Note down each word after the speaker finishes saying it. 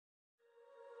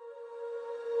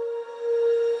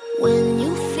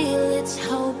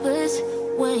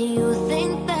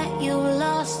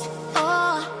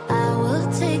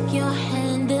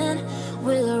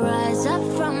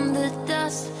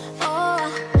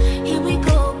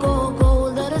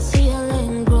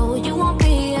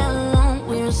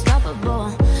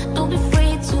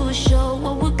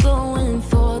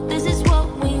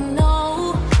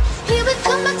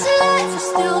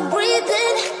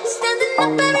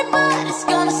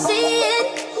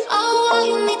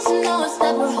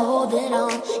holding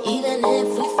on. Even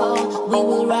if we fall, we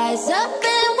will rise up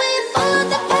and we follow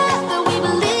the path that we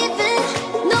believe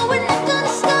in. No, we're not gonna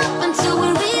stop until we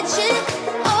reach it.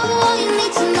 All you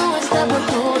need to know is that we're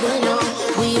holding on.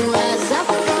 We rise up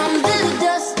from the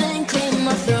dust and clean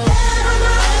my throat.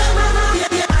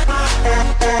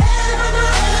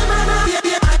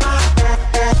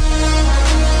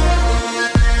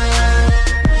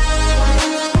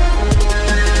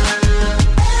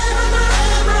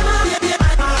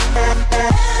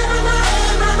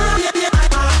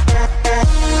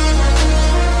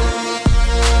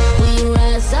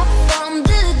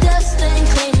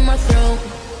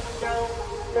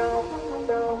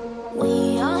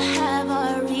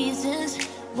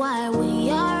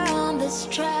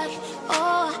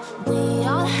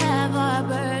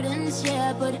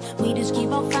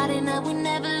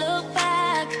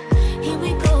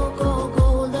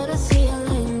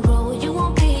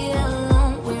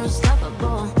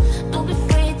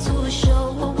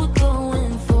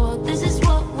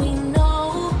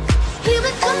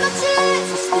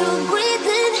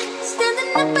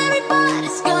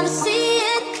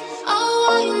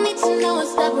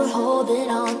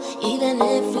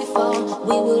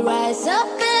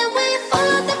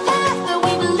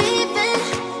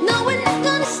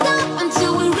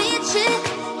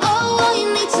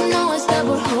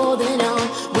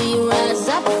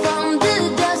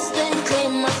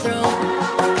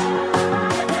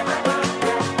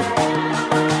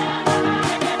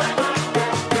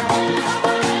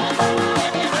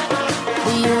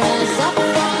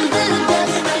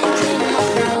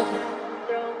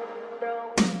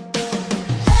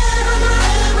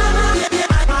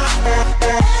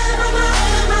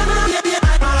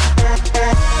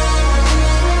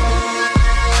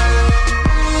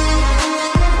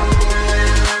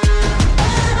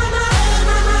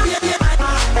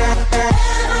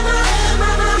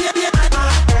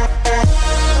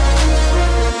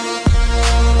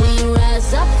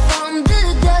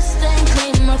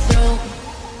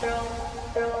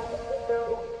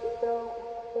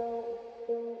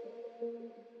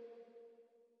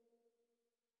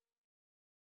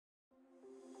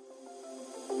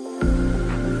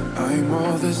 I'm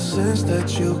all the sins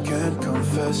that you can't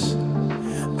confess.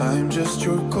 I'm just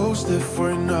your ghost if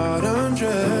we're not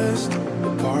undressed.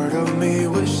 A part of me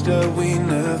wish that we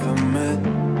never met,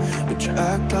 but you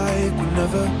act like we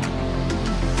never.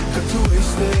 Got too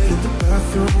wasted in the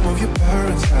bathroom of your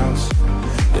parents' house.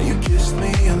 Then you kissed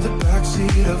me in the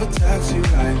backseat of a taxi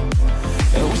ride.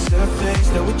 And we said things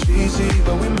that were cheesy,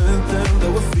 but we meant them.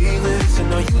 There were feelings, and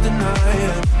now you deny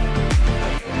it.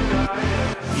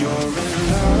 You're in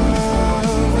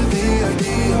love with the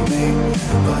idea of me,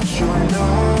 but you're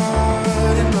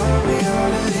not in my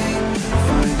reality.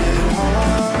 Find it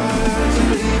hard to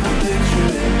even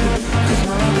picture it, 'cause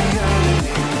my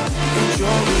reality ain't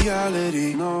your reality,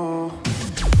 no.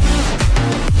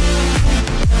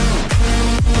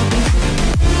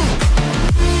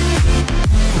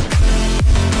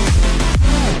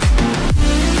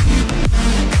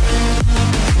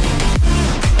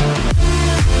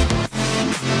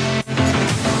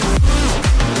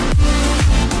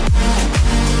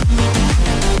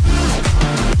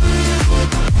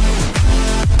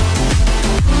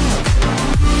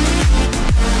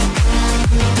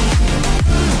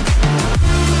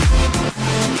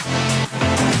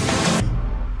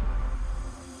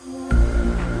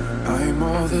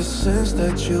 Sins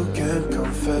that you can't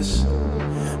confess.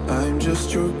 I'm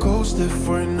just your ghost if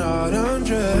we're not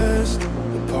undressed.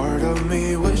 A part of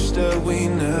me wish that we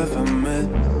never met,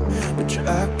 but you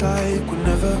act like we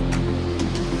never.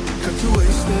 Got too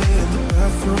wasted in the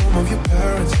bathroom of your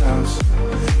parents' house.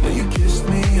 Then you kissed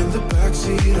me in the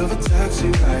backseat of a taxi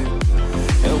ride.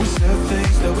 And we said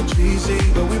things that were cheesy,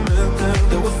 but we meant them.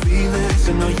 There were feelings,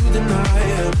 and now you deny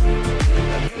it.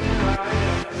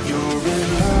 You're in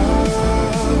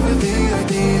love with the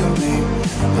idea of me,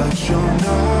 but you're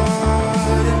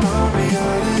not in my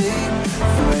reality.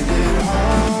 Find it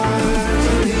hard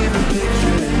to even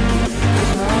picture it,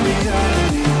 'cause my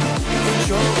reality ain't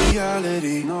your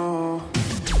reality, no.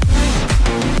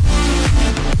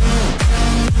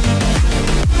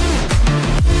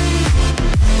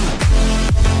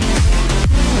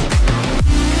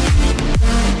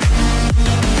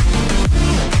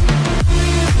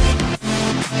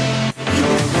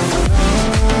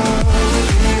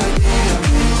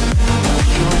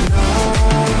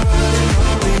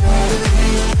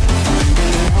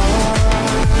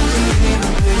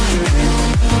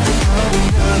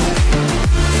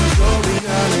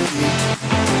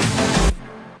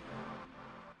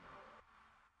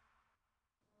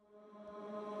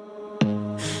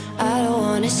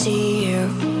 See you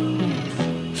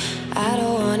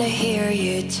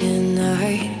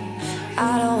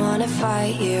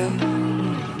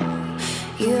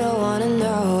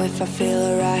feel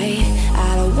alright. I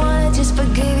don't wanna just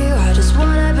forgive you, I just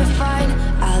wanna be fine.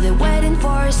 I'll be waiting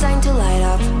for a sign to light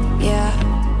up, yeah.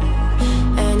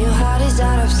 And your heart is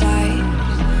out of sight,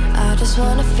 I just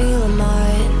wanna feel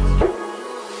mine.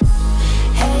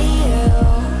 Hey you,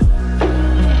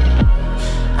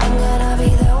 I'm gonna be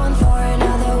the one for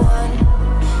another one.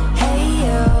 Hey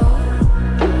you,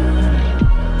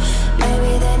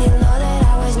 maybe then you'll know that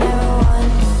I was never one.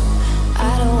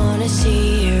 I don't wanna see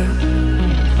you,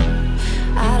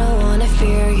 I don't wanna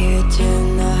fear you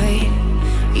tonight.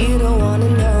 You don't wanna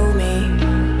know me,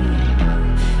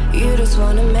 you just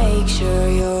wanna make sure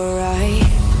you're right.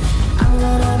 I'm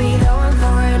gonna be the one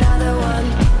for another one.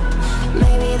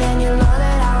 Maybe then you'll know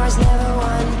that I was never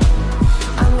one.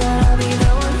 I'm gonna be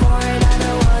the one for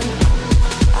another one.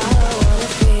 I don't wanna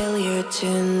feel you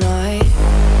tonight.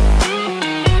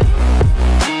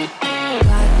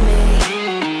 Got me.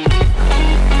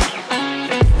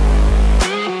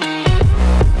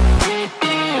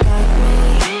 Got me.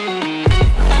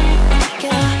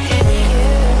 Can I hear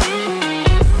you?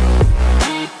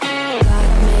 Got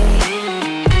me.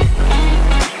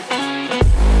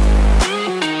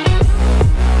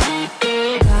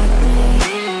 Got me.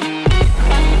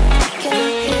 Can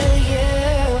I hear you?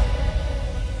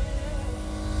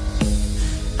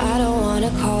 I don't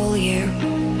wanna call you,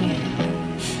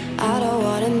 I don't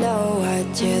wanna know what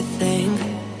you think.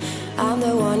 I'm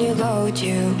the one you go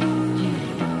to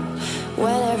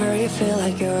whenever you feel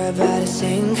like you're about to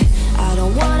sink. I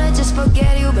don't wanna just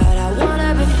forget you, but I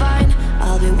wanna be fine.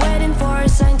 I'll be waiting for a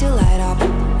sign to light up,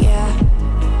 yeah.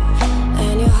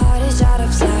 And your heart is out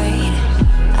of sight,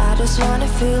 I just wanna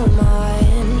feel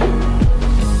mine.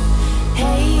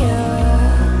 Hey you,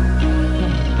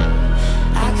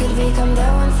 I could become the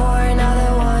one for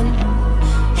another one.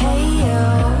 Hey you,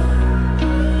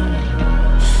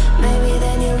 maybe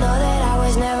then you'll know that I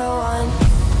was never one.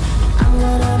 I'm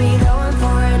gonna be the one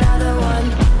for another one.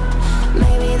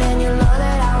 Maybe then you'll know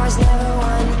that I was never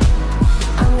one.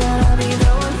 I'm gonna be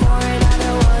the one for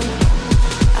another one.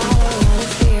 I don't wanna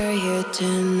fear you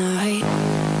tonight.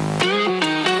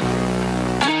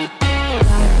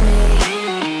 Got me.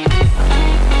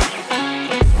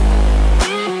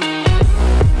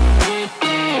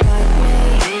 Got me.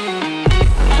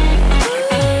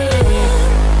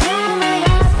 Got me,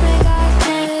 got me, got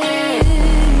me.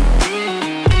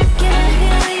 Can I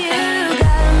hear you?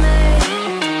 Got me.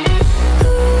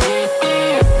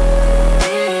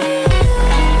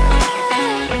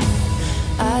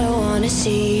 I don't wanna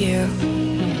see you,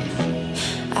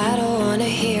 I don't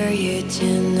wanna hear you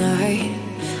tonight.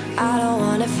 I don't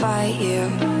wanna fight you,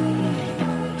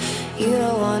 you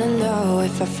don't wanna know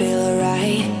if I feel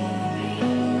alright.